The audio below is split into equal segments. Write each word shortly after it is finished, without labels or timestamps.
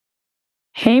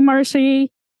Hey, Marci.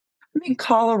 I'm in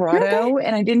Colorado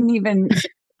and I didn't even,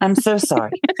 I'm so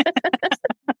sorry.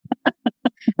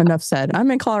 Enough said.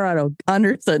 I'm in Colorado.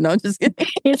 Understood. No, just kidding.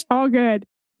 It's all good.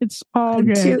 It's all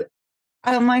good.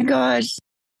 Oh my gosh.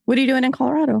 What are you doing in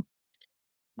Colorado?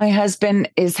 My husband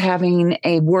is having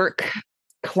a work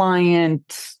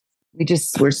client. We're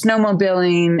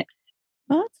snowmobiling.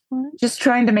 Oh, that's fun. Just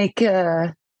trying to make,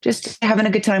 just having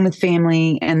a good time with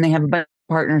family. And they have a bunch of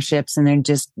partnerships and they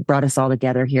just brought us all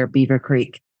together here at Beaver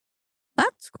Creek.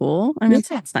 That's cool. I mean,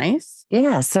 that's nice.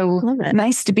 Yeah. So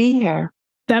nice to be here.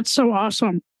 That's so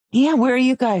awesome. Yeah. Where are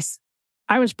you guys?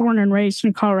 I was born and raised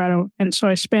in Colorado. And so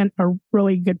I spent a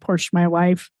really good portion of my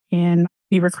life in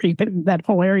Beaver Creek, that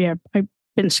whole area. I've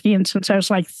been skiing since I was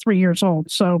like 3 years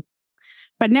old. So,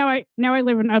 but now I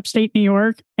live in upstate New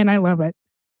York and I love it.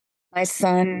 My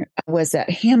son was at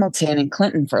Hamilton and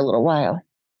Clinton for a little while.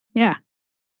 Yeah.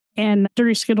 And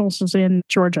Dirty Skittles is in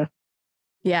Georgia.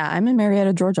 Yeah, I'm in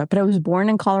Marietta, Georgia, but I was born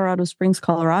in Colorado Springs,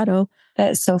 Colorado.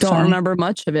 That's so Don't remember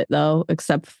much of it, though,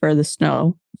 except for the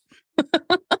snow.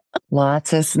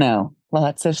 Lots of snow.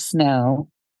 Lots of snow.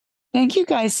 Thank you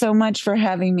guys so much for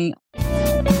having me.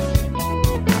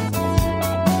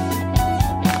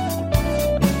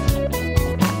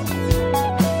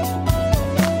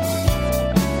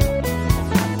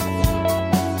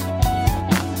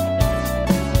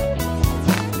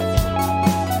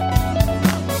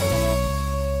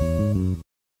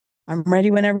 I'm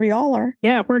ready whenever y'all are.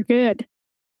 Yeah, we're good.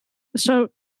 So,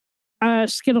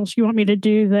 Skittles, you want me to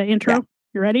do the intro? Yeah.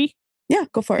 You ready? Yeah,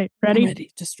 go for it. Ready? I'm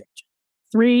ready to stretch.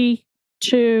 3,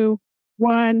 2,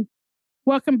 1.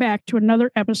 Welcome back to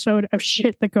another episode of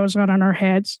Shit That Goes On in Our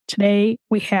Heads. Today,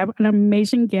 we have an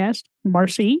amazing guest,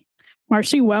 Marci.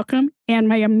 Marci, welcome. And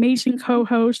my amazing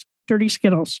co-host, Dirty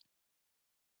Skittles.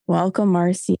 Welcome,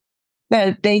 Marci.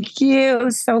 Thank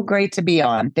you. So great to be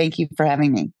on. Thank you for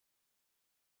having me.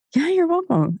 Yeah, you're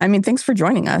welcome. I mean, thanks for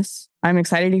joining us. I'm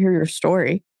excited to hear your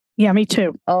story. Yeah, me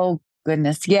too. Oh,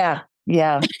 goodness. Yeah.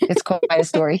 It's quite a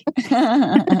story.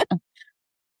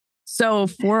 So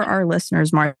for our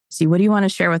listeners, Marci, what do you want to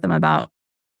share with them about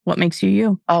what makes you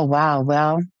you? Oh, wow.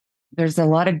 Well, there's a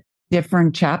lot of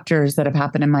different chapters that have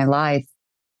happened in my life.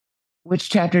 Which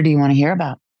chapter do you want to hear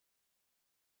about?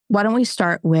 Why don't we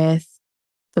start with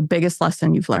the biggest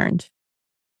lesson you've learned?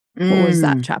 What was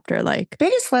that chapter like?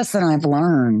 Biggest lesson I've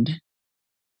learned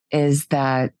is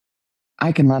that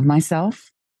I can love myself.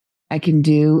 I can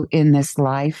do in this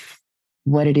life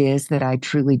what it is that I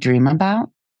truly dream about.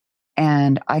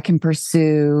 And I can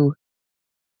pursue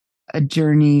a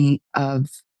journey of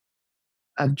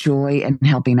joy and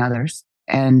helping others.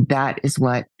 And that is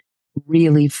what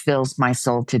really fills my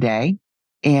soul today.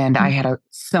 And I had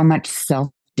so much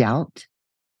self-doubt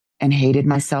and hated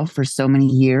myself for so many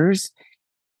years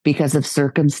because of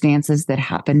circumstances that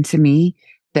happened to me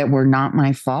that were not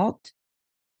my fault,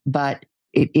 but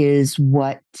it is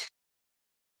what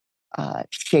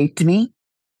shaped me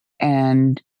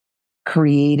and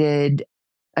created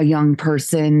a young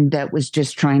person that was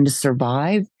just trying to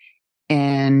survive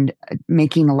and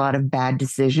making a lot of bad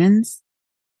decisions.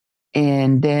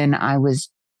 And then I was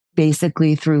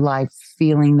basically through life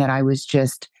feeling that I was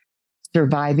just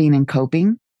surviving and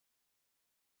coping.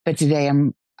 But today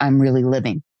I'm really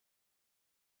living.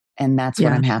 And that's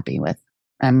what I'm happy with.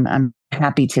 I'm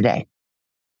happy today.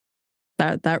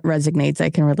 That resonates.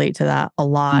 I can relate to that a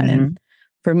lot. And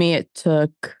for me, it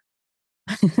took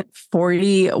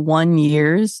 41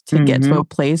 years to get to a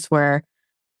place where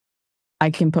I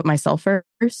can put myself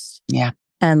first. Yeah.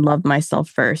 And love myself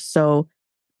first. So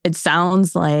it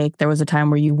sounds like there was a time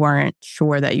where you weren't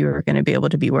sure that you were going to be able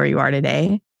to be where you are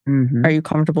today. Are you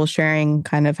comfortable sharing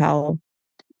kind of how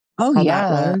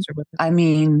that was? I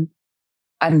mean,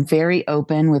 I'm very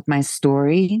open with my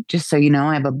story. Just so you know,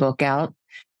 I have a book out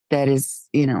that is,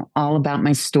 all about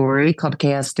my story called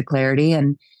Chaos to Clarity.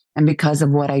 And because of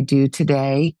what I do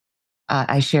today,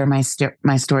 I share my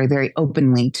story very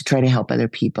openly to try to help other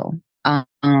people.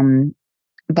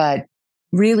 But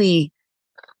really,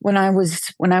 when I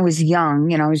was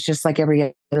young, I was just like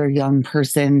every other young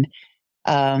person,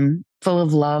 full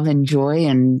of love and joy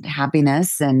and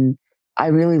happiness. And I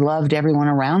really loved everyone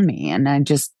around me. And I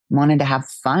just wanted to have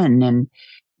fun and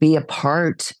be a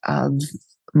part of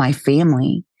my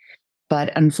family.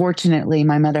 But unfortunately,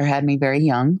 my mother had me very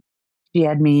young. She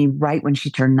had me right when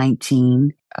she turned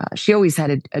 19. She always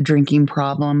had a drinking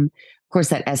problem. Of course,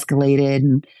 that escalated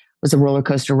and was a roller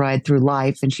coaster ride through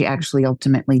life. And she actually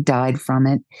ultimately died from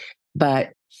it.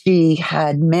 But she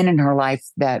had men in her life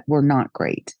that were not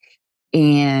great.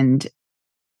 And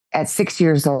at 6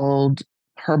 years old,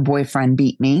 her boyfriend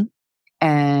beat me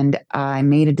And I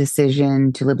made a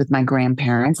decision to live with my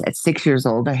grandparents. At 6 years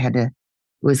old,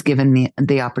 was given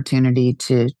the opportunity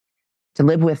to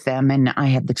live with them. And I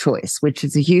had the choice, which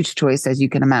is a huge choice, as you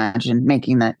can imagine,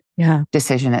 making that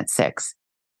decision at 6.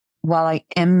 While I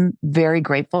am very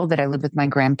grateful that I lived with my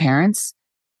grandparents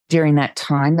during that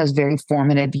time, those very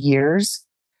formative years,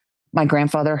 my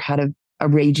grandfather had a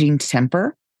raging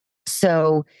temper.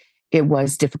 So it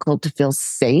was difficult to feel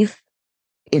safe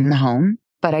in the home,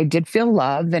 but I did feel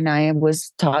love, and I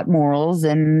was taught morals,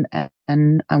 and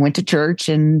I went to church,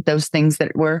 and those things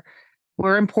that were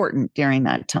important during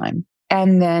that time.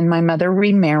 And then my mother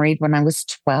remarried when I was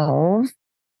 12,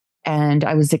 and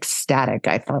I was ecstatic.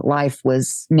 I thought life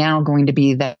was now going to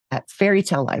be that fairy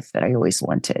tale life that I always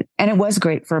wanted. And it was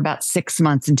great for about 6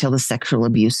 months until the sexual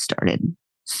abuse started.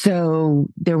 So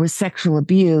there was sexual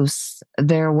abuse.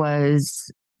 There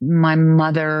was my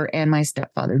mother and my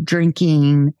stepfather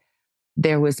drinking.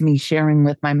 There was me sharing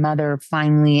with my mother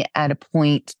finally at a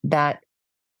point that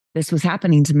this was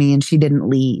happening to me and she didn't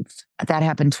leave. That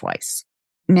happened twice.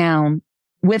 Now,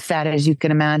 with that, as you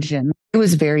can imagine, it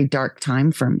was a very dark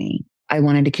time for me. I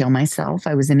wanted to kill myself.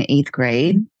 I was in 8th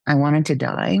grade. I wanted to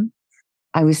die.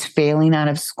 I was failing out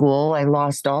of school. I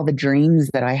lost all the dreams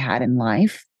that I had in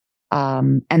life.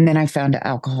 And then I found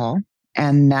alcohol,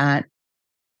 and that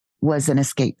was an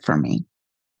escape for me.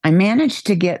 I managed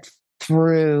to get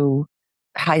through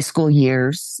high school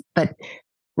years, but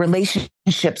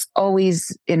relationships,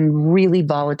 always in really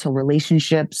volatile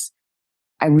relationships.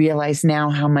 I realize now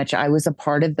how much I was a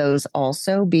part of those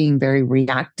also, being very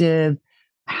reactive,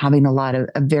 having a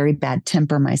very bad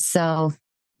temper myself,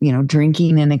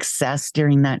 drinking in excess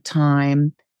during that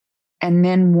time. And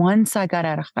then once I got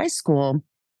out of high school,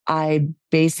 I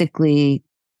basically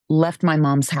left my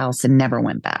mom's house and never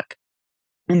went back.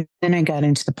 And then I got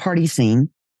into the party scene,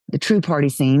 the true party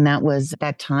scene. That was, at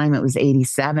that time, it was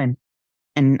 87.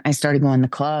 And I started going to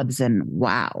clubs, and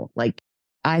wow, like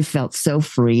I felt so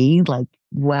free. Like,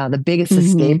 wow, the biggest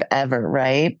escape ever,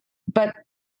 right? But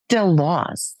still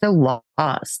lost.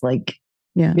 Like,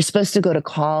 you're supposed to go to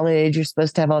college. You're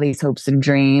supposed to have all these hopes and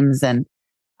dreams. And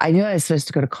I knew I was supposed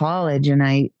to go to college, and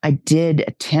I did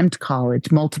attempt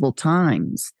college multiple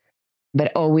times,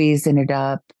 but always ended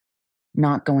up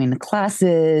not going to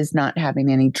classes, not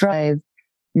having any drive,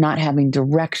 not having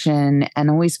direction, and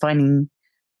always finding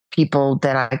people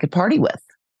that I could party with.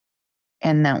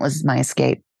 And that was my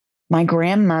escape. My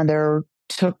grandmother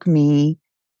took me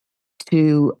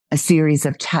to a series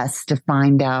of tests to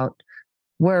find out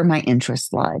where my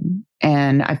interests lied.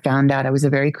 And I found out I was a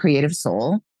very creative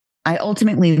soul. I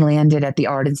ultimately landed at the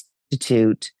Art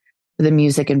Institute for the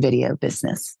music and video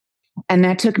business. And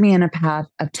that took me in a path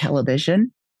of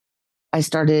television. I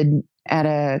started at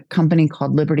a company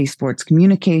called Liberty Sports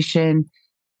Communication.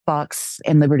 Fox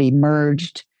and Liberty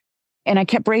merged. And I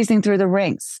kept raising through the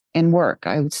ranks in work.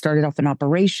 I started off in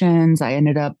operations. I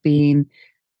ended up being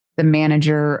the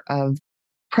manager of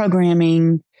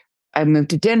programming. I moved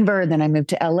to Denver, then I moved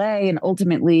to LA, and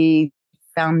ultimately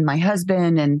found my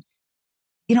husband. And,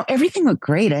 everything looked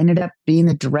great. I ended up being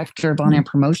the director of on-air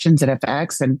promotions at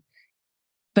FX.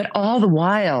 But all the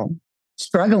while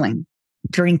struggling,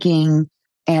 drinking,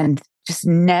 and just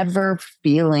never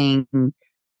feeling.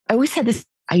 I always had this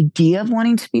idea of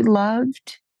wanting to be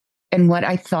loved and what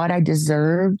I thought I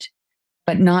deserved,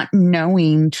 but not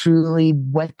knowing truly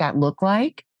what that looked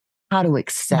like, how to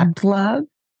accept love,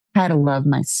 how to love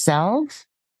myself,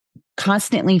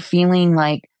 constantly feeling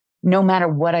like no matter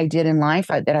what I did in life,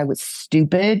 that I was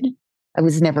stupid. I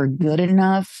was never good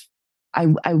enough. I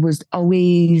was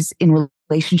always in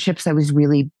relationships. I was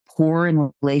really poor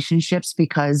in relationships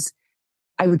because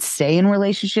I would stay in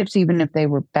relationships, even if they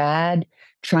were bad,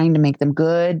 trying to make them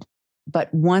good.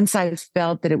 But once I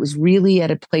felt that it was really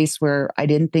at a place where I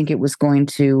didn't think it was going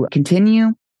to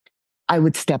continue, I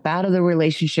would step out of the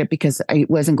relationship because I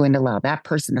wasn't going to allow that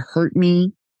person to hurt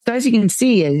me. So as you can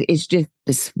see, it's just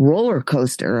this roller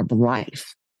coaster of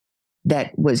life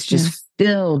that was just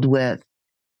filled with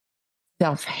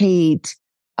self-hate,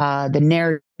 the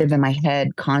narrative in my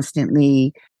head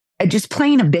constantly, just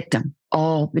playing a victim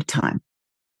all the time,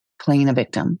 playing a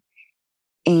victim.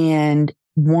 And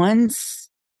once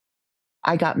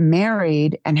I got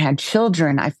married and had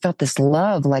children, I felt this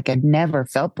love like I'd never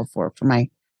felt before for my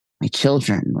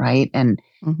children, right? And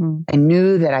I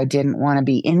knew that I didn't want to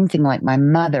be anything like my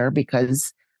mother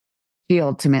because she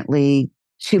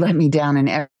let me down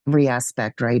in every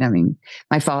aspect, right? I mean,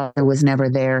 my father was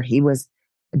never there. He was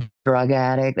a drug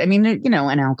addict. I mean,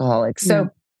 an alcoholic.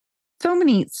 So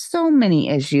many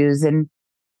issues.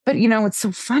 But what's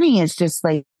so funny is just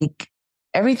like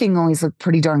everything always looked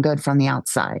pretty darn good from the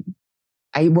outside.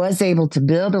 I was able to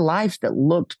build a life that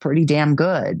looked pretty damn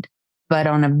good, but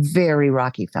on a very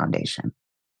rocky foundation.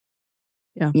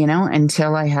 Yeah. You know,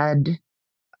 until I had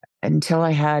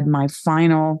my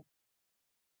final,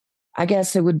 I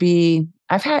guess it would be,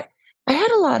 I had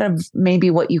a lot of maybe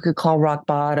what you could call rock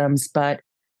bottoms, but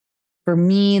for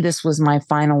me, this was my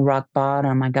final rock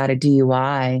bottom. I got a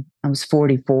DUI. I was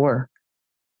 44.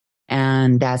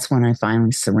 And that's when I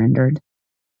finally surrendered.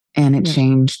 And it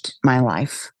changed my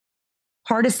life.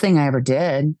 Hardest thing I ever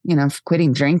did, you know,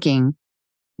 quitting drinking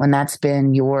when that's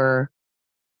been your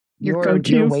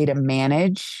way to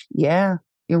manage. Yeah.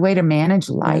 Your way to manage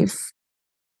life.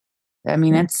 I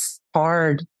mean, it's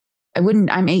hard.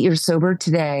 I'm 8 years sober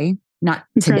today. Not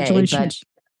today, but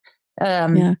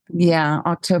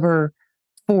October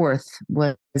 4th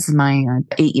was my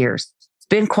 8 years. It's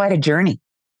been quite a journey.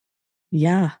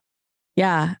 Yeah.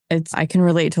 Yeah. I can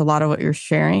relate to a lot of what you're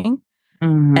sharing.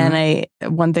 And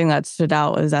one thing that stood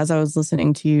out was as I was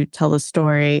listening to you tell the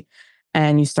story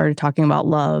and you started talking about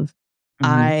love,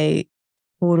 I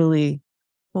totally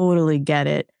get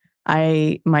it.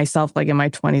 I myself, like in my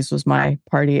 20s was my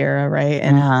party era, right?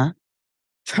 And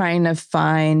trying to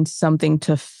find something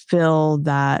to fill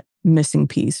that missing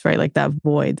piece, right? Like that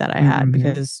void that I had,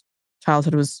 because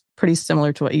childhood was pretty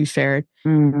similar to what you shared.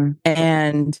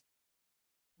 And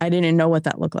I didn't know what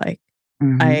that looked like.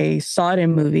 I saw it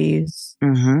in movies,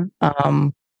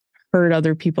 heard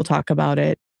other people talk about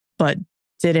it, but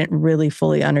didn't really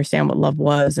fully understand what love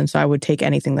was. And so I would take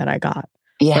anything that I got,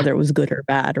 whether it was good or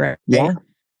bad, right? Yeah.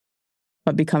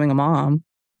 But becoming a mom,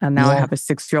 and now I have a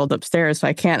 6-year-old upstairs, so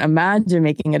I can't imagine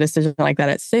making a decision like that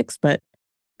at 6, but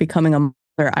becoming a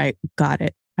mother, I got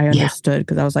it. I understood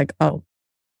because I was like, oh,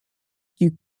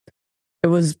 it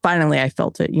was finally, I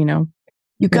felt it, you know?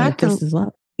 You got this is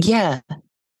love. Yeah.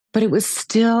 But it was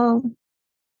still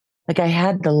like I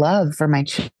had the love for my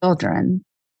children.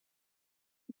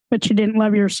 But you didn't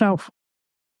love yourself.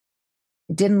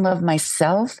 I didn't love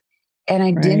myself. And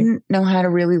I didn't know how to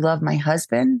really love my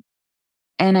husband.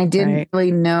 And I didn't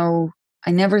really know,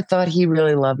 I never thought he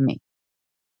really loved me.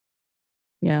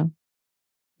 Yeah.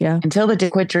 Yeah. Until the day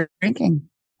I quit drinking,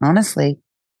 honestly.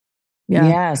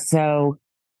 Yeah. So,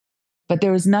 but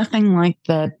there was nothing like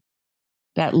that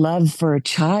love for a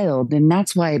child. And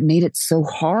that's why it made it so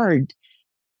hard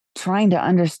trying to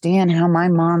understand how my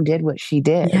mom did what she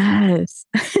did. Yes.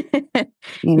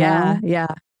 You know? Yeah.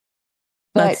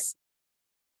 But that's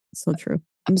so true.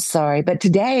 I'm sorry. But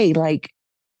today, like,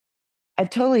 I've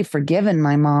totally forgiven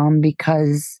my mom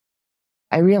because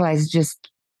I realized just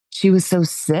she was so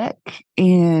sick.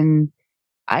 And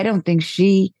I don't think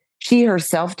she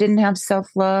herself didn't have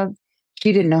self-love.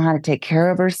 She didn't know how to take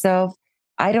care of herself.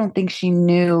 I don't think she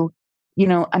knew, you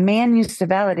know, a man used to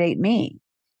validate me.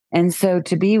 And so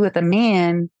to be with a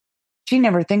man, she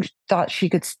never thought she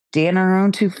could stand on her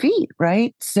own 2 feet,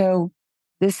 right? So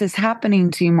this is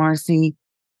happening to you, Marci.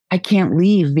 I can't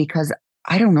leave because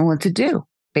I don't know what to do,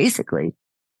 basically.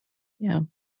 Yeah.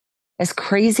 As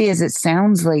crazy as it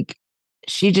sounds, like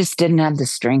she just didn't have the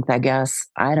strength, I guess.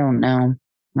 I don't know.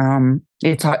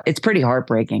 It's pretty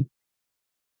heartbreaking.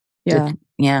 Yeah.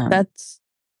 Yeah.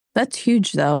 That's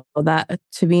huge though. That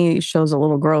to me shows a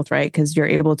little growth, right? Because you're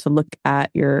able to look at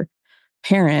your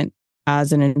parent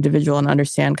as an individual and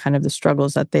understand kind of the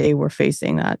struggles that they were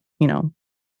facing, that, you know,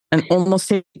 and almost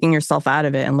taking yourself out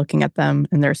of it and looking at them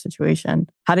and their situation.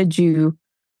 How did you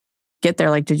get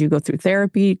there? Like, did you go through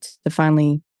therapy to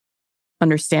finally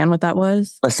understand what that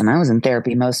was? Listen, I was in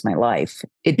therapy most of my life.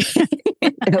 It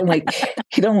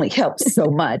only helps so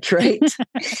much, right?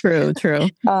 True.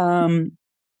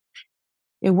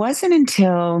 It wasn't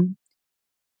until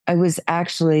I was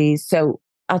actually, so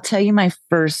I'll tell you my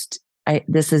first,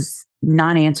 this is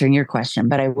not answering your question,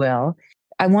 but I will.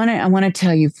 I want to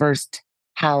tell you first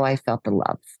how I felt the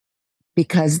love,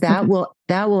 because that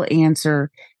will answer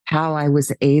how I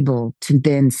was able to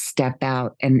then step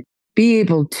out and be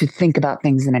able to think about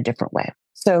things in a different way.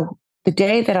 So the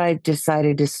day that I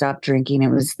decided to stop drinking,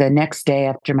 it was the next day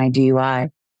after my DUI.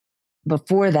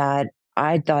 Before that,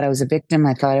 I thought I was a victim.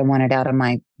 I thought I wanted out of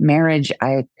my marriage.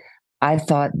 I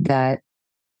thought that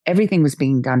everything was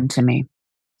being done to me.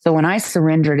 So when I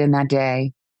surrendered in that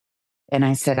day and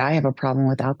I said, I have a problem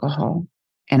with alcohol,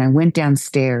 and I went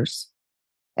downstairs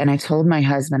and I told my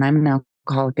husband, I'm an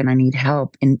alcoholic and I need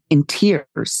help, in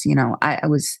tears, you know, I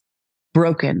was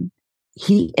broken.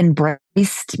 He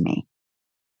embraced me.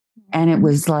 And it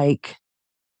was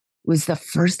the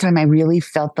first time I really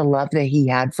felt the love that he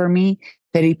had for me,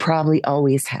 that he probably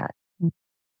always had.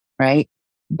 Right.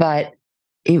 But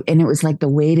it was like the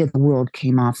weight of the world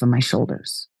came off of my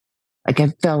shoulders. Like I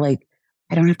felt like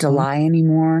I don't have to lie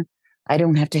anymore. I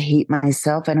don't have to hate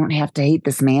myself. I don't have to hate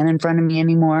this man in front of me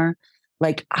anymore.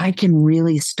 Like I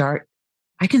can start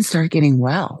getting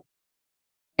well.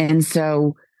 And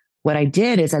so what I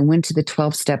did is I went to the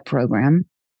 12-step program.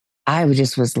 I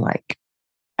was like,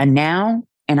 and now,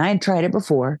 and I had tried it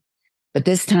before, but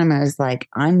this time I was like,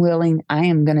 I'm willing. I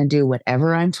am going to do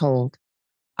whatever I'm told.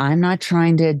 I'm not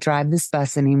trying to drive this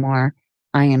bus anymore.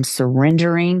 I am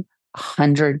surrendering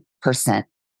 100%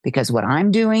 because what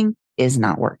I'm doing is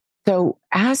not working. So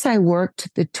as I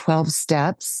worked the 12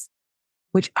 steps,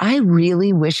 which I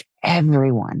really wish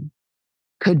everyone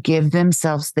could give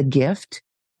themselves the gift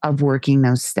of working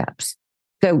those steps.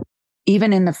 So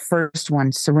even in the first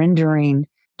one, surrendering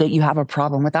that you have a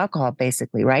problem with alcohol,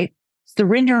 basically, right?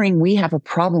 Surrendering, we have a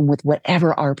problem with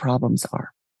whatever our problems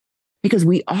are because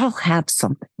we all have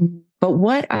something. Mm-hmm. But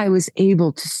what I was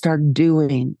able to start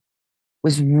doing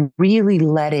was really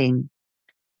letting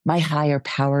my higher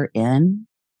power in.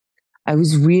 I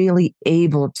was really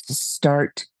able to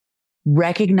start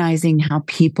recognizing how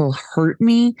people hurt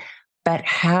me, but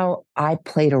how I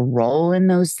played a role in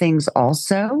those things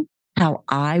also, how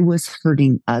I was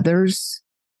hurting others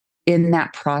in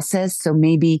that process. So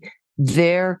maybe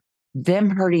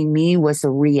them hurting me was a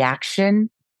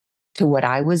reaction to what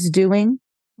I was doing,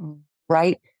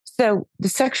 right? So the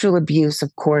sexual abuse,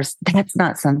 of course, that's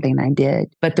not something I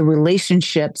did, but the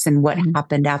relationships and what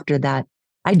happened after that,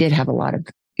 I did have a lot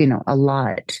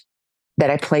that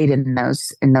I played in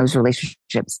those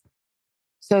relationships.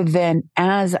 So then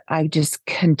as I just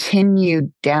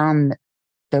continued down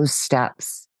those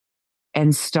steps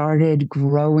and started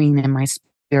growing in my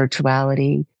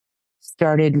spirituality,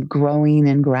 started growing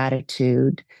in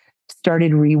gratitude,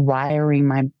 started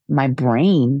rewiring my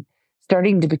brain,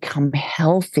 starting to become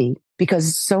healthy,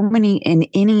 because so many in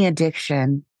any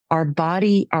addiction, our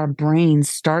body, our brain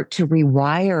start to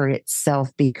rewire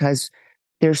itself because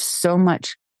there's so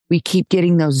much, we keep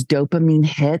getting those dopamine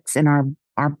hits and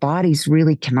our bodies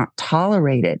really cannot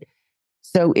tolerate it.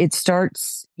 So it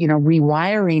starts,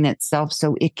 rewiring itself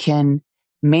so it can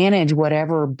manage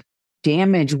whatever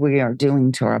damage we are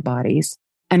doing to our bodies.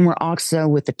 And we're also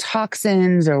with the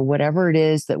toxins or whatever it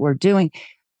is that we're doing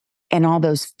and all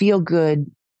those feel good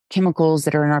chemicals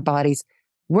that are in our bodies,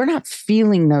 we're not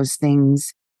feeling those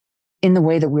things in the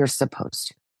way that we're supposed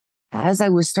to. As I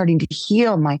was starting to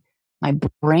heal, my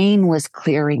brain was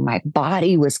clearing, my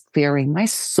body was clearing, my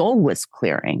soul was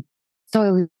clearing. So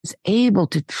I was able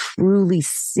to truly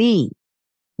see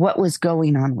what was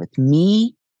going on with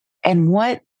me and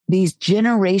what these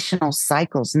generational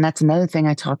cycles, and that's another thing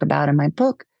I talk about in my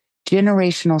book,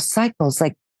 generational cycles,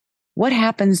 like what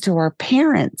happens to our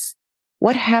parents?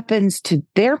 What happens to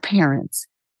their parents?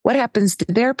 What happens to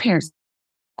their parents?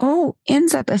 Oh,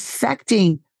 ends up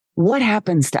affecting what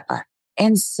happens to us.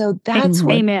 And so that's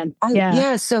what, amen.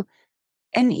 Yeah. So,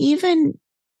 and even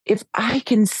if I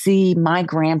can see my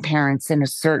grandparents in a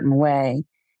certain way,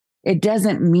 it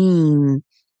doesn't mean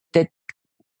that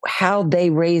how they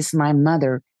raised my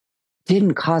mother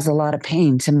didn't cause a lot of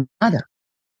pain to my mother.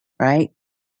 Right.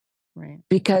 Right.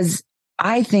 Because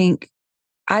I think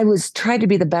I was trying to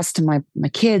be the best to my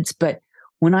kids, but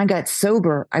when I got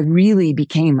sober, I really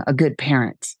became a good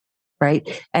parent.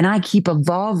 Right. And I keep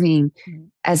evolving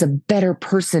as a better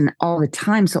person all the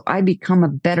time. So I become a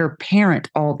better parent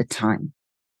all the time.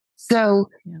 So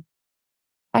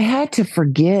I had to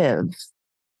forgive,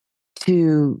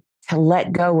 to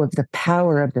let go of the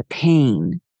power of the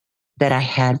pain that I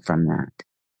had from that.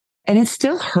 And it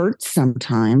still hurts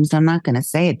sometimes. I'm not going to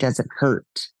say it doesn't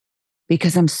hurt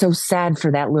because I'm so sad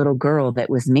for that little girl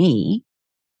that was me.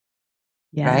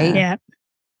 Yeah. Right?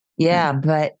 Yeah.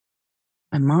 But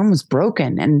my mom was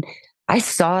broken and I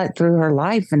saw it through her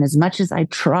life. And as much as I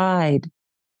tried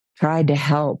to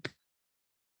help,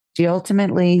 she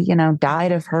ultimately,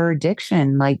 died of her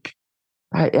addiction. Like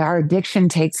our addiction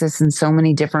takes us in so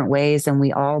many different ways and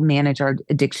we all manage our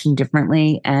addiction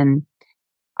differently. And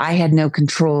I had no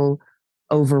control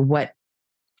over what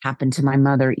happened to my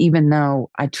mother, even though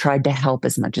I tried to help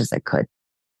as much as I could.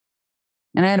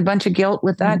 And I had a bunch of guilt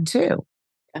with that too.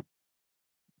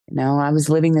 I was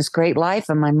living this great life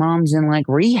and my mom's in like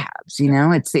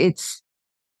rehabs,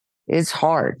 it's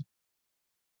hard.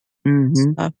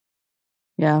 Mm-hmm.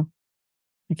 Yeah.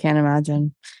 I can't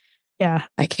imagine. Yeah.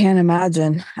 I can't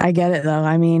imagine. I get it though.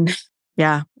 I mean,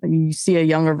 yeah, you see a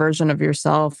younger version of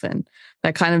yourself and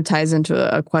that kind of ties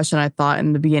into a question I thought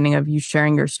in the beginning of you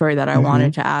sharing your story that I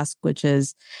wanted to ask, which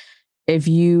is if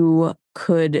you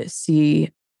could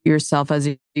see yourself as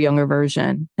a younger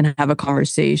version and have a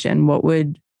conversation,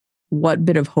 what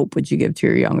bit of hope would you give to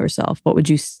your younger self? What would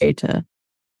you say to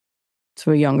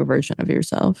a younger version of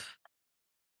yourself?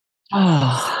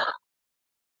 Oh,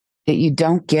 that you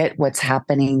don't get what's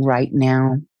happening right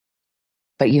now,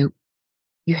 but you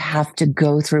have to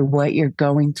go through what you're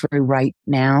going through right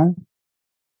now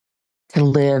to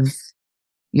live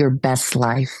your best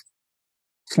life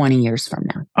 20 years from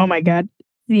now. Oh my God.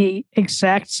 The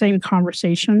exact same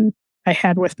conversation I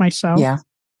had with myself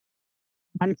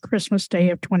on Christmas Day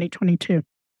of 2022.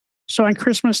 So on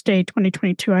Christmas Day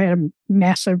 2022, I had a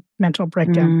massive mental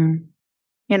breakdown.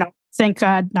 You know, thank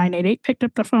God 988 picked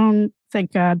up the phone.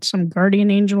 Thank God some guardian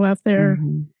angel out there.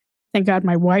 Thank God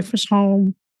my wife was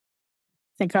home.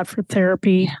 Thank God for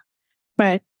therapy. Yeah.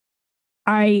 But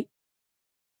I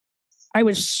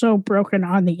was so broken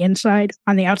on the inside.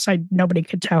 On the outside, nobody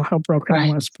could tell how broken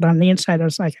I was. But on the inside, I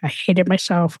was like, I hated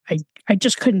myself. I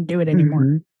just couldn't do it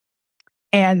anymore.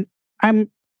 And I'm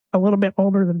a little bit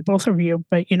older than both of you.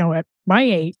 But, you know, at my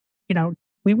age, you know,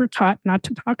 we were taught not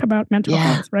to talk about mental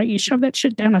health, right? You shove that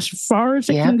shit down as far as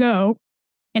it can go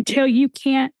until you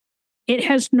can't. It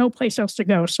has no place else to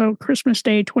go. So Christmas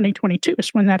Day 2022 is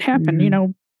when that happened. You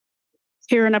know,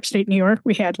 here in upstate New York,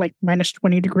 we had like minus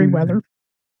 20-degree weather.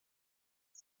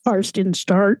 Cars didn't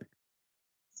start.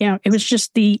 You know, it was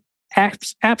just the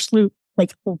absolute,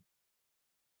 like,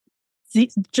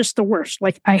 just the worst.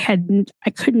 Like I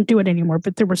couldn't do it anymore.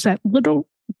 But there was that little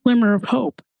glimmer of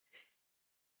hope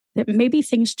that maybe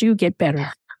things do get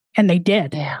better. And they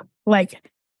did.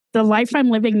 Like the life I'm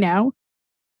living now,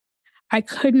 I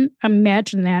couldn't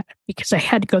imagine that because I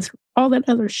had to go through all that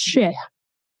other shit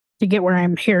to get where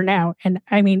I'm here now. And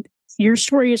I mean, your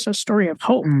story is a story of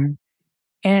hope.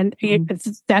 And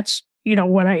that's, you know,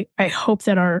 what I hope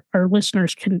that our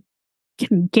listeners can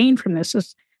gain from this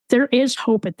is there is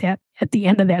hope at the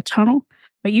end of that tunnel,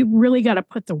 but you really got to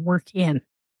put the work in.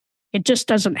 It just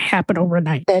doesn't happen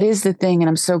overnight. That is the thing. And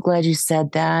I'm so glad you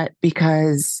said that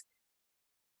because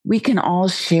we can all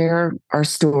share our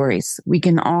stories. We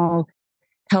can all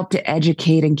help to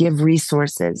educate and give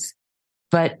resources,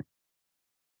 but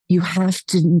you have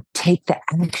to take the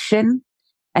action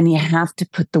and you have to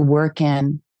put the work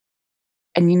in.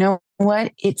 And you know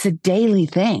what? It's a daily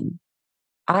thing.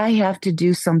 I have to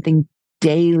do something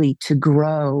daily to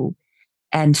grow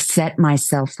and set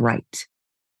myself right.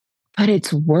 But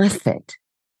it's worth it.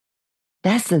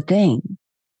 That's the thing.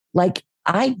 Like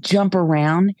I jump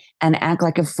around and act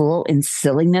like a fool in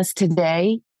silliness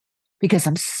today because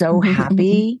I'm so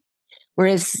happy.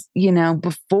 Whereas, you know,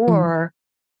 before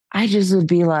I just would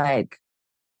be like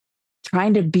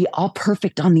trying to be all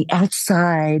perfect on the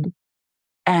outside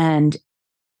and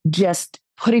just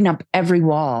putting up every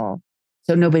wall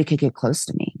so nobody could get close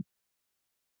to me.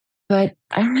 But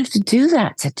I don't have to do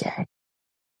that today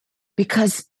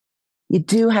because you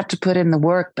do have to put in the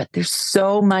work, but there's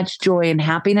so much joy and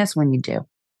happiness when you do.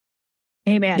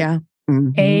 Amen. Yeah.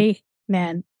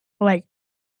 Amen. Like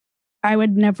I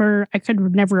could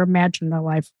never imagine the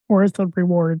life or the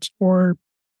rewards or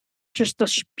just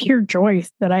the pure joy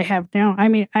that I have now. I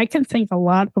mean, I can think a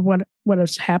lot of what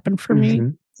has happened for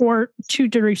me for 2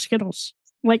 dirty Skittles.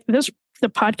 Like the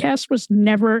podcast was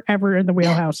never, ever in the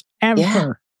wheelhouse,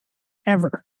 ever.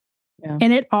 Yeah.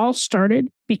 And it all started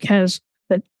because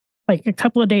like a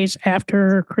couple of days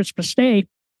after Christmas Day,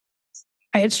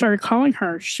 I had started calling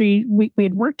her. We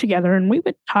had worked together and we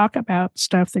would talk about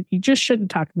stuff that you just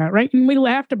shouldn't talk about, right? And we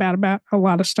laughed about a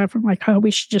lot of stuff. I'm like, oh,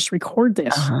 we should just record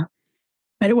this.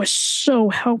 But it was so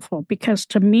helpful because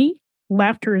to me,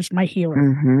 laughter is my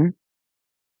healer.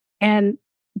 And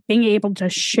being able to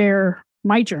share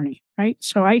my journey, right?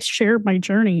 So I shared my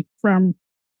journey from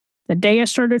the day I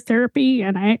started therapy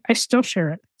and I still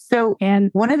share it. So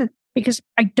because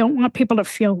I don't want people to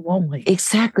feel lonely.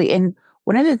 Exactly. And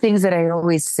one of the things that I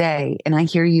always say, and I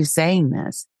hear you saying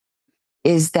this,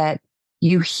 is that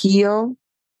you heal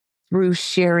through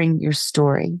sharing your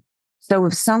story. So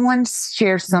if someone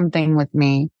shares something with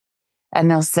me and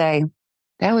they'll say,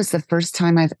 that was the first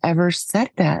time I've ever said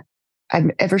that.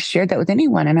 I've ever shared that with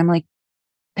anyone. And I'm like,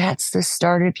 that's the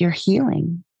start of your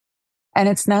healing. And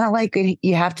it's not like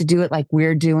you have to do it like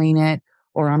we're doing it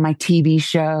or on my TV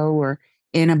show or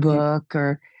in a book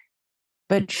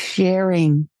but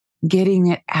sharing, getting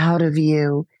it out of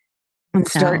you and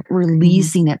start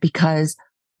releasing it because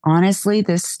honestly,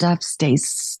 this stuff stays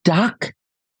stuck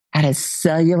at a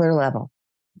cellular level.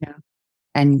 Yeah.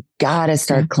 And you gotta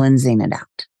start cleansing it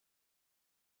out.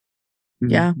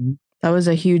 Yeah. That was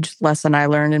a huge lesson I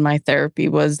learned in my therapy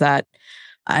was that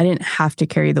I didn't have to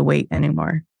carry the weight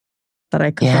anymore, that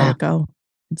I could let it go.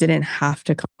 It didn't have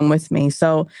to come with me.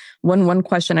 So one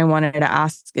question I wanted to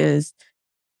ask is,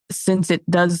 since it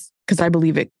does, because I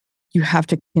believe it, you have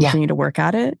to continue to work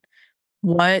at it.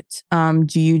 What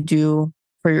do you do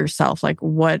for yourself? Like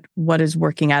what is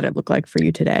working at it look like for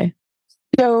you today?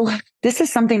 So this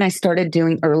is something I started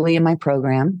doing early in my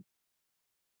program,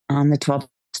 on the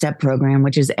 12-step program,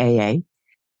 which is AA.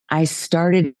 I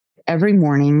started every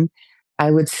morning.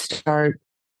 I would start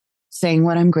saying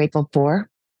what I'm grateful for.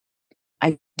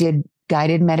 I did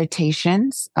guided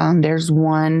meditations. There's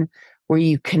one where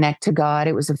you connect to God.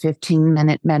 It was a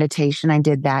 15-minute meditation. I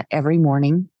did that every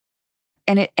morning.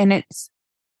 And it's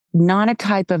not a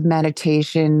type of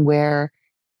meditation where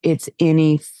it's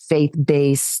any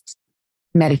faith-based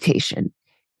meditation.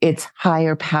 It's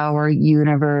higher power,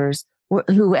 universe,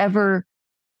 whoever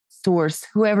source,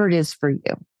 whoever it is for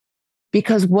you.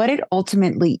 Because what it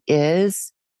ultimately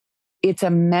is, it's a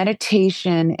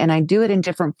meditation, and I do it in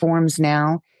different forms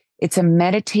now. It's a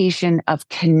meditation of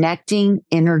connecting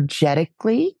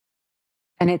energetically.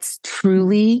 And it's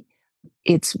really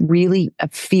a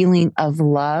feeling of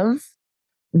love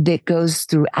that goes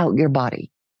throughout your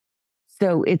body.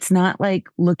 So it's not like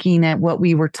looking at what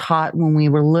we were taught when we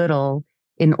were little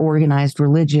in organized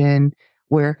religion,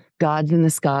 where God's in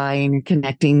the sky and you're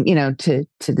connecting, to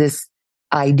this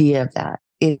idea of that.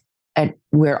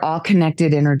 We're all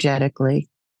connected energetically.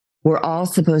 We're all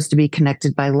supposed to be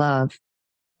connected by love.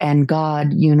 And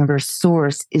God, universe,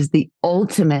 source is the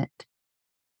ultimate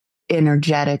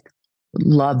energetic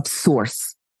love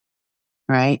source,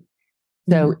 right?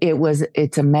 So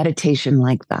it's a meditation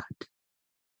like that.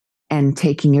 And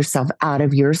taking yourself out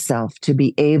of yourself to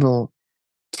be able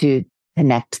to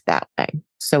connect that way.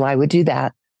 So I would do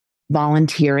that.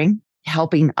 Volunteering,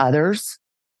 helping others,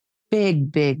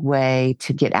 big, big way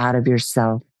to get out of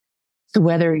yourself. So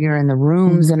whether you're in the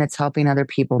rooms and it's helping other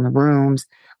people in the rooms,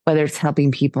 whether it's helping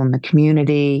people in the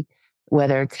community,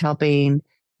 whether it's helping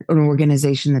an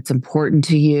organization that's important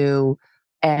to you.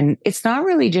 And it's not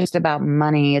really just about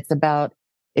money.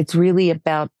 It's really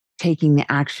about taking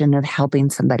the action of helping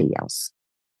somebody else.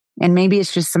 And maybe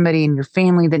it's just somebody in your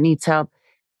family that needs help.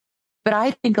 But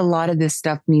I think a lot of this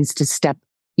stuff you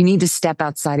need to step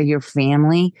outside of your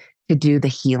family to do the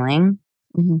healing,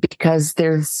 because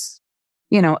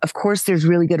of course there's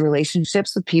really good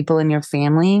relationships with people in your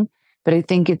family, but I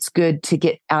think it's good to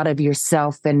get out of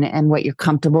yourself and what you're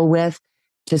comfortable with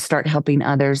to start helping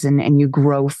others, and you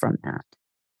grow from that.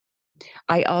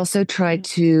 I also try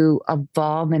to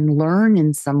evolve and learn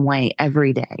in some way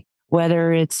every day,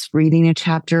 whether it's reading a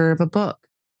chapter of a book,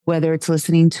 whether it's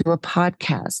listening to a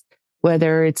podcast,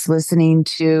 whether it's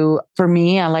for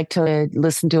me, I like to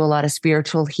listen to a lot of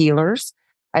spiritual healers.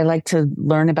 I like to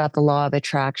learn about the law of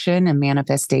attraction and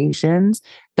manifestations.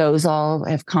 Those all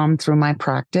have come through my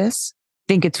practice.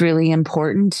 I think it's really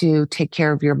important to take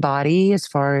care of your body as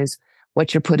far as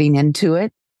what you're putting into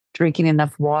it, drinking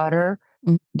enough water,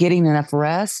 getting enough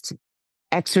rest,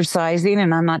 exercising.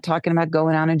 And I'm not talking about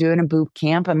going out and doing a boot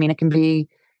camp. I mean, it can be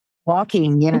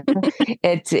walking,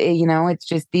 it's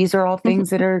just, these are all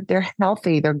things they're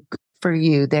healthy. They're good for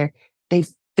you. They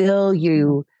fill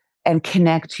you and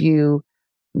connect you,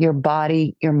 your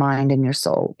body, your mind, and your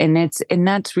soul. And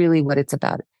that's really what it's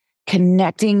about.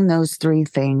 Connecting those three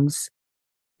things,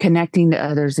 connecting to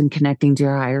others and connecting to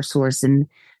your higher source. And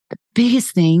the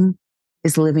biggest thing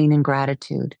is living in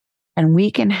gratitude. And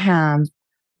we can have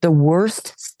the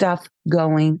worst stuff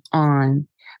going on.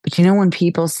 But when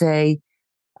people say,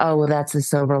 oh, well, that's the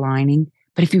silver lining.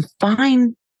 But if you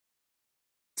find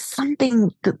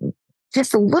something,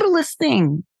 just the littlest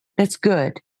thing that's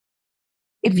good,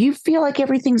 if you feel like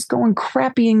everything's going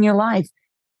crappy in your life,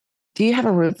 do you have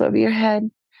a roof over your head?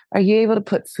 Are you able to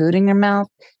put food in your mouth?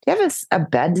 Do you have a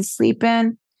bed to sleep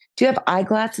in? Do you have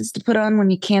eyeglasses to put on when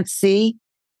you can't see?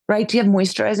 Right? Do you have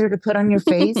moisturizer to put on your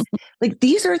face? Like,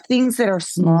 these are things that are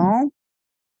small,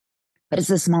 but it's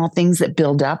the small things that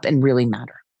build up and really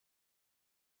matter.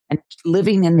 And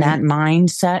living in that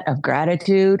mindset of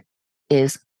gratitude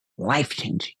is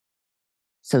life-changing.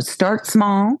 So start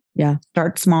small. Yeah.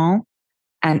 Start small,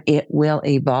 and it will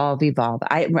evolve.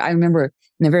 I remember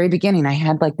in the very beginning, I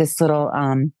had like this little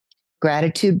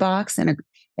gratitude box and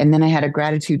then I had a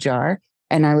gratitude jar,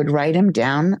 and I would write them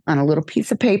down on a little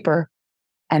piece of paper.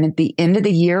 And at the end of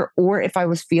the year, or if I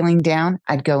was feeling down,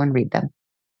 I'd go and read them.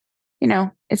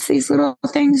 It's these little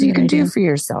things you can do for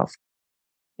yourself.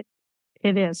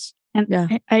 It is.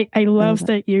 And I love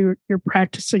that you're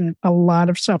practicing a lot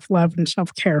of self-love and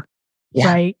self-care,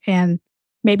 right? And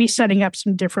maybe setting up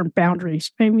some different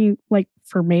boundaries. I mean, like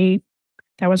for me,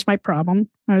 that was my problem.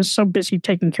 I was so busy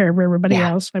taking care of everybody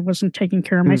else. I wasn't taking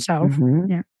care of myself.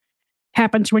 Yeah.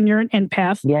 Happens when you're an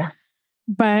empath. Yeah.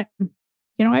 But,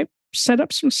 I set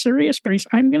up some serious boundaries.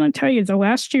 I'm going to tell you, the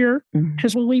last year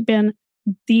has really been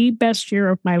the best year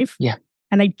of my life. Yeah.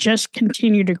 And I just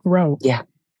continue to grow. Yeah.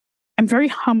 I'm very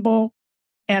humble,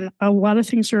 and a lot of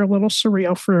things are a little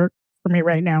surreal for for me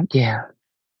right now. Yeah.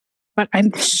 But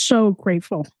I'm so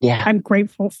grateful. Yeah. I'm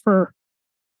grateful for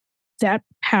that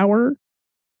power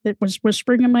that was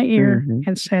whispering in my ear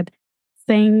and said,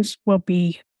 things will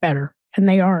be better. And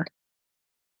they are.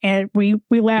 And we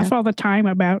laugh all the time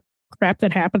about crap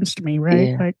that happens to me, right?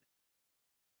 Yeah. Like,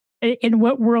 in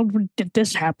what world did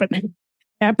this happen? It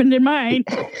happened in mine.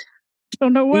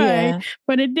 Don't know why,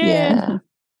 but it did. Yeah.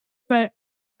 But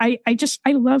I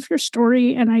love your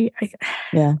story, and I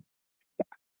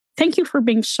thank you for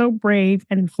being so brave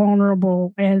and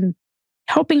vulnerable and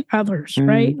helping others,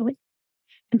 right? Like,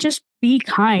 and just be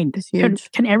kind.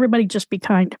 Can everybody just be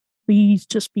kind? Please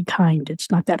just be kind. It's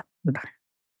not that hard.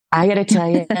 I got to tell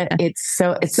you, it's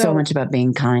so much about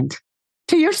being kind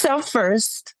to yourself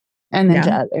first and then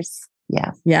to others.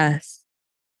 Yeah. Yes.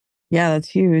 Yeah, that's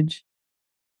huge.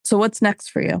 So what's next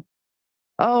for you?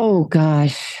 Oh,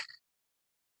 gosh.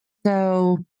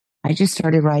 So I just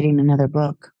started writing another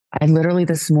book. I literally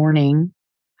this morning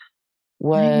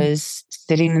was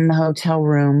sitting in the hotel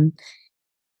room.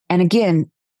 And again,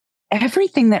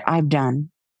 everything that I've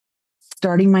done,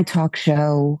 starting my talk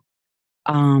show,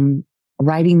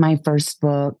 writing my first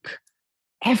book,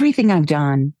 everything I've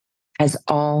done has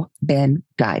all been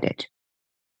guided,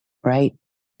 right?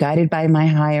 Guided by my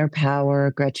higher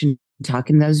power, Gretchen,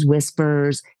 talking those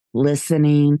whispers,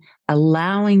 listening,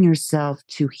 allowing yourself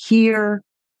to hear,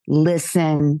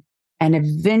 listen, and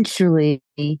eventually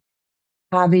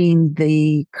having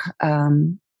the,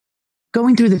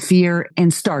 going through the fear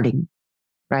and starting,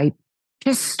 right?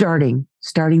 Just starting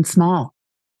small.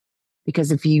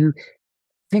 Because if you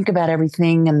think about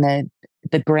everything in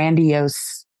the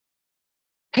grandiose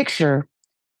picture,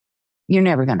 you're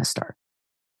never going to start.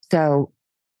 So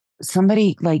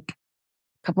somebody like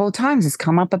a couple of times has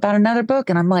come up about another book,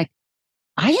 and I'm like,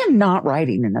 I am not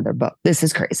writing another book. This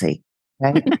is crazy.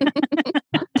 Right?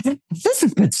 This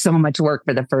has been so much work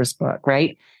for the first book,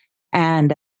 right?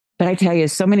 But I tell you,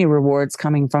 so many rewards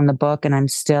coming from the book, and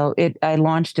I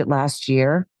launched it last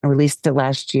year, I released it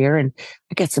last year, and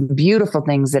I got some beautiful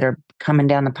things that are coming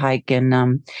down the pike.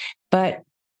 But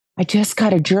I just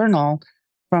got a journal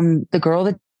from the girl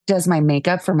that does my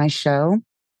makeup for my show.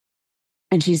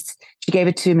 And she gave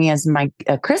it to me as my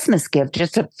Christmas gift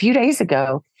just a few days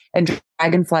ago. And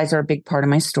dragonflies are a big part of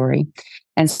my story.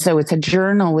 And so it's a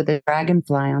journal with a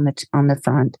dragonfly on the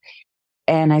front.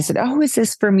 And I said, oh, is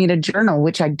this for me to journal?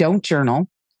 Which I don't journal,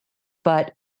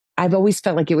 but I've always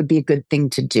felt like it would be a good thing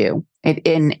to do. And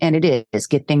it is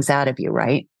get things out of you,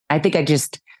 right? I think I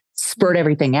just spurt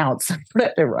everything out. So I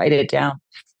have to write it down.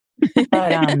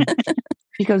 But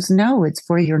she goes, no, it's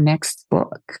for your next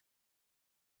book.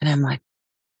 And I'm like,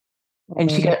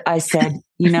 I said,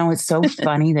 it's so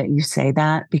funny that you say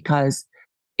that because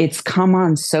it's come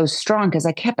on so strong because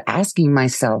I kept asking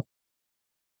myself,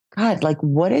 God, like,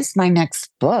 what is my next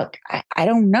book? I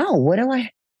don't know. What do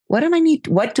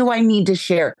I need to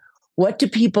share? What do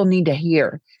people need to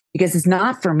hear? Because it's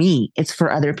not for me. It's for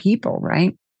other people.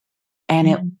 Right. And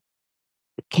it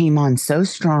came on so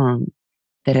strong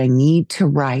that I need to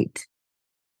write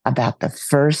about the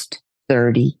first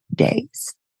 30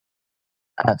 days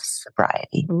of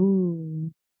sobriety.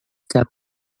 Ooh. So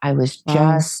I was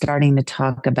just starting to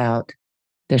talk about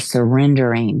the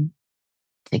surrendering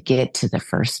to get to the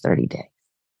first 30 days.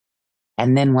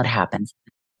 And then what happens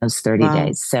in those 30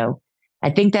 days. So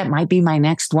I think that might be my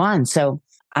next one. So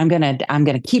I'm going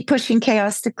to keep pushing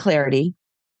chaos to clarity.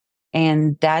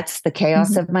 And that's the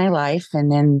chaos of my life.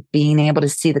 And then being able to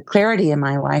see the clarity in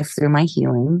my life through my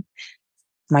healing,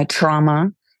 my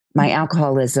trauma, my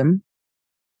alcoholism,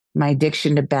 my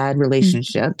addiction to bad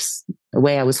relationships, the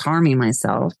way I was harming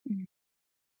myself,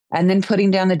 and then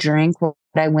putting down the drink, what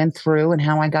I went through and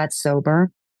how I got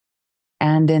sober,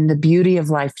 and then the beauty of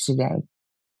life today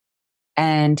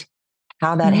and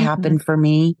how that happened for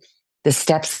me, the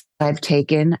steps I've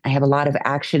taken. I have a lot of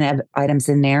action items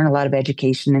in there and a lot of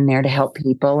education in there to help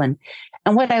people. And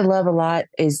what I love a lot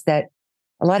is that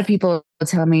a lot of people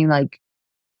tell me like,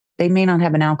 they may not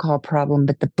have an alcohol problem,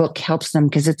 but the book helps them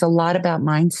because it's a lot about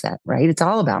mindset, right? It's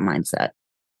all about mindset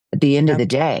at the end of the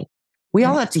day. We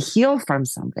all have to heal from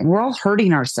something. We're all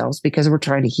hurting ourselves because we're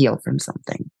trying to heal from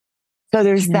something. So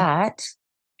there's that.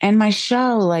 And my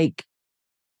show, like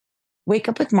Wake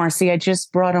Up with Marci, I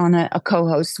just brought on a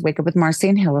co-host, Wake Up with Marci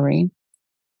and Hillary.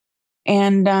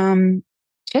 And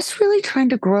just really trying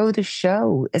to grow the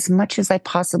show as much as I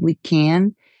possibly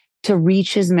can to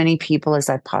reach as many people as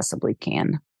I possibly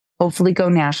can. Hopefully go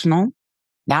national.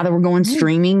 Now that we're going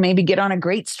streaming, maybe get on a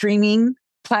great streaming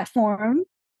platform,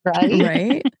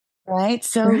 right? Right.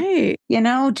 So,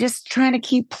 just trying to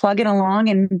keep plugging along.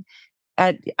 And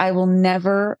I will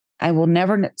never I will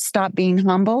never stop being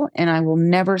humble, and I will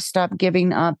never stop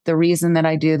giving up the reason that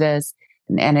I do this.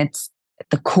 And it's at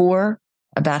the core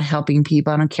about helping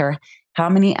people. I don't care how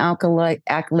many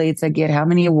accolades I get, how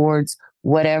many awards,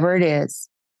 whatever it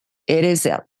is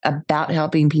about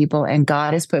helping people. And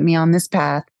God has put me on this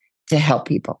path to help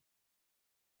people.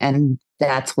 And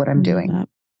that's what I'm doing.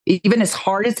 Even as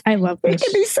hard as I love it this.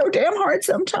 can be so damn hard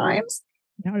sometimes.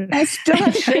 I still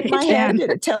have shit in my head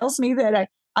that it tells me that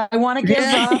I want to give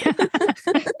up.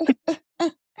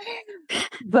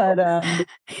 But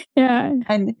yeah.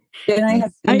 And then I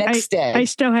have the next day. I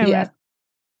still have it.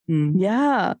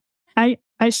 Yeah.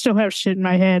 I still have shit in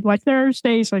my head. Like there's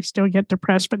days I still get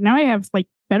depressed, but now I have like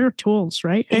better tools,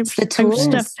 right? It's the tools.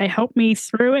 I have stuff to help me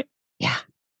through it. Yeah.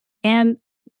 And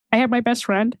I have my best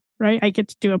friend, right? I get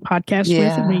to do a podcast with,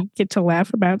 and we get to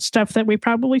laugh about stuff that we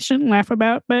probably shouldn't laugh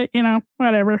about, but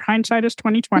whatever. Hindsight is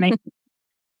 20/20.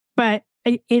 But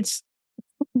it's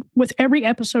with every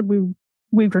episode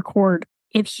we record,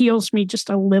 it heals me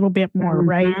just a little bit more,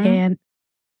 right? And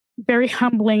very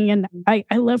humbling, and I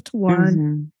love to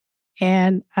learn.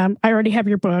 And I already have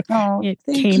your book. It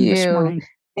came this morning.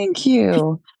 Thank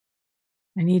you.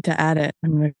 I need to add it.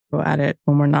 I'm going to go add it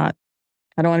when we're not.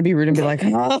 I don't want to be rude and be like,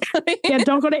 oh. Yeah,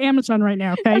 don't go to Amazon right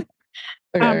now, okay?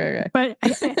 Okay. But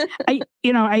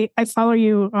I follow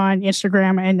you on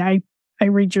Instagram, and I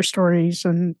read your stories,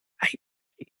 and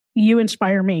you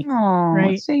inspire me,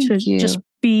 right? Thank you. Just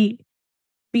be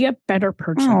a better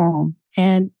person.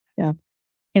 And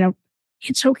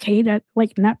it's okay to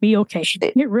like not be okay.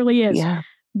 It really is. Yeah.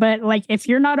 But like if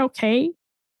you're not okay,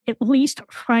 at least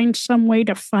find some way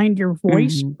to find your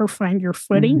voice or find your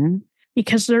footing,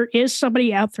 because there is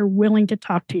somebody out there willing to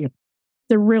talk to you.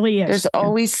 There really is. There's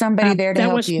always somebody there to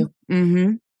help you.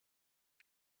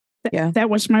 That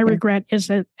was my regret, is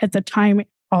that at the time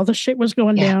all the shit was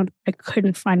going down, I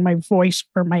couldn't find my voice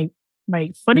or my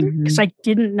footing, because I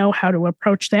didn't know how to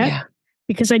approach that,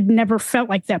 because I'd never felt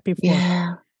like that before.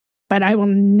 Yeah. But I will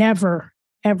never,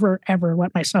 ever, ever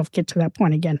let myself get to that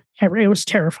point again. It was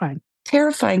terrifying.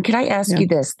 Terrifying. Could I ask you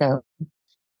this, though?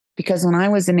 Because when I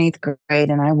was in 8th grade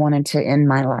and I wanted to end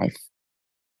my life,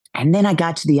 and then I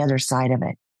got to the other side of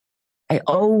it, I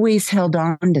always held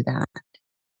on to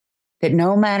that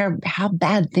no matter how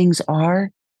bad things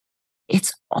are,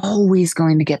 it's always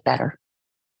going to get better.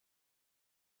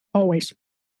 Always.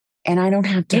 And I don't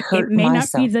have to hurt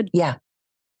myself.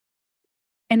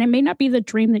 And it may not be the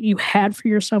dream that you had for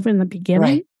yourself in the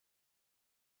beginning,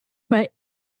 but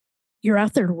you're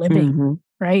out there living,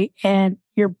 right? And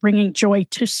you're bringing joy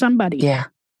to somebody. Yeah.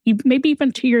 Maybe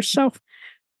even to yourself,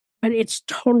 but it's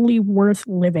totally worth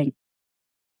living.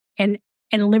 And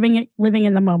living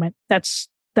in the moment.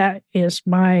 That is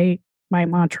my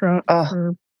mantra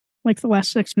for like the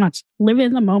last 6 months. Live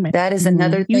in the moment. That is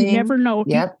another thing. You never know.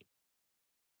 Yep.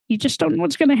 You just don't know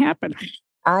what's going to happen.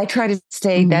 I try to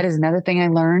stay, that is another thing I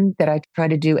learned that I try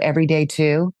to do every day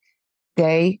too.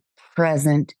 Stay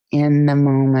present in the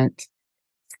moment.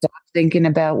 Stop thinking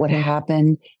about what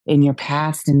happened in your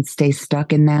past and stay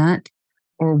stuck in that,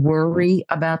 or worry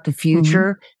about the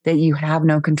future that you have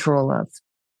no control of.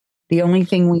 The only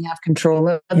thing we have control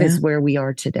of is where we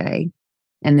are today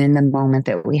and in the moment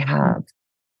that we have.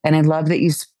 And I love that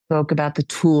you spoke about the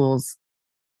tools,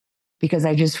 because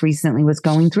I just recently was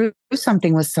going through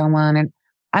something with someone, and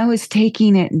I was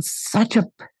taking it in such a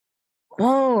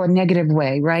negative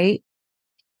way, right?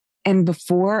 And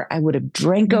before I would have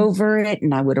drank over it,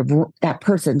 and that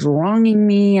person's wronging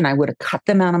me, and I would have cut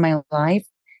them out of my life.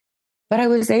 But I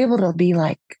was able to be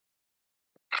like,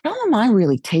 how am I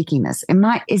really taking this?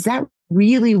 Is that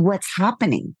really what's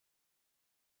happening?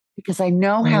 Because I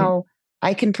know how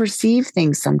I can perceive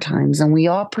things sometimes, and we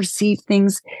all perceive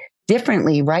things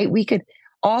differently, right? We could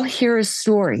all hear a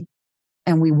story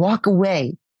and we walk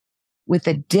away with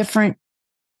a different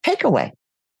takeaway.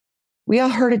 We all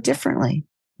heard it differently,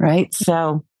 right?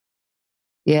 So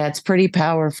yeah, it's pretty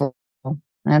powerful.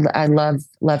 I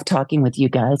love talking with you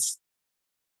guys.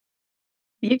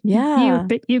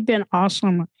 You've been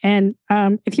awesome. And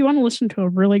if you want to listen to a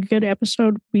really good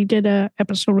episode, we did an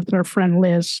episode with our friend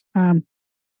Liz.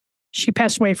 She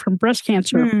passed away from breast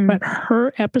cancer, but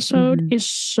her episode is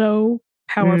so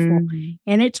powerful.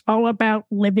 And it's all about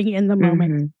living in the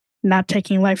moment, not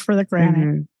taking life for the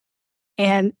granted.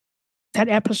 And that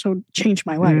episode changed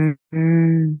my life.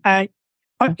 In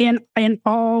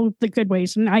all the good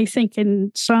ways. And I think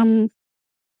in some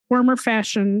form or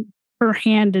fashion, her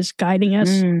hand is guiding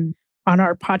us on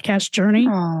our podcast journey.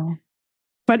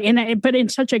 But in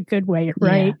such a good way,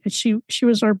 right? Yeah. She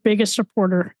was our biggest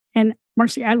supporter. And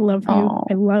Marci, I love you.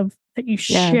 I love that you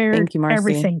shared thank you, Marci.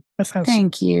 everything with us.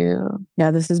 Thank you.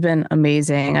 Yeah, this has been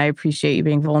amazing. I appreciate you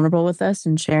being vulnerable with us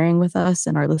and sharing with us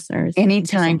and our listeners.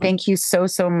 Anytime. Thank you so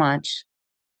much.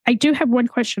 I do have one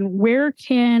question. Where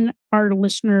can our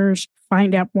listeners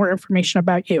find out more information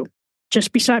about you?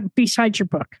 Just besides your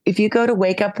book. If you go to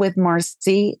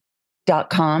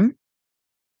wakeupwithmarci.com,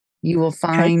 you will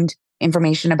find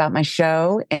information about my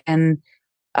show. And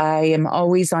I am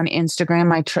always on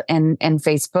Instagram and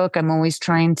Facebook. I'm always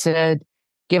trying to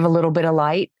give a little bit of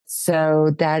light.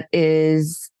 So that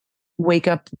is Wake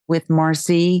Up with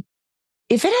Marci.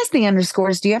 If it has the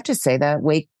underscores, do you have to say that?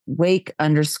 Wake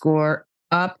 _up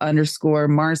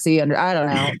 _Marci I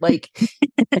don't know. Like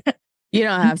you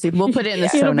don't have to. We'll put it in the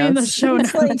show It'll notes. Be in the show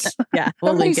notes. Like, yeah,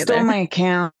 we'll somebody link it stole there. my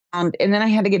account, and then I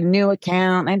had to get a new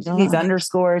account. I had these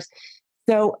underscores.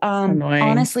 So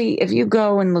honestly, if you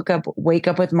go and look up Wake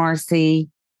Up with Marci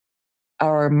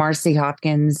or Marci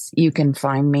Hopkins, you can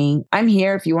find me. I'm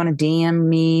here if you want to DM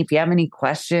me. If you have any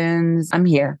questions, I'm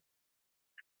here.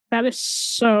 That is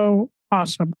so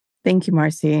awesome. Thank you,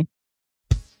 Marci.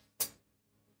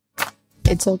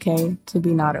 It's okay to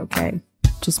be not okay.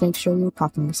 Just make sure you're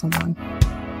talking to someone.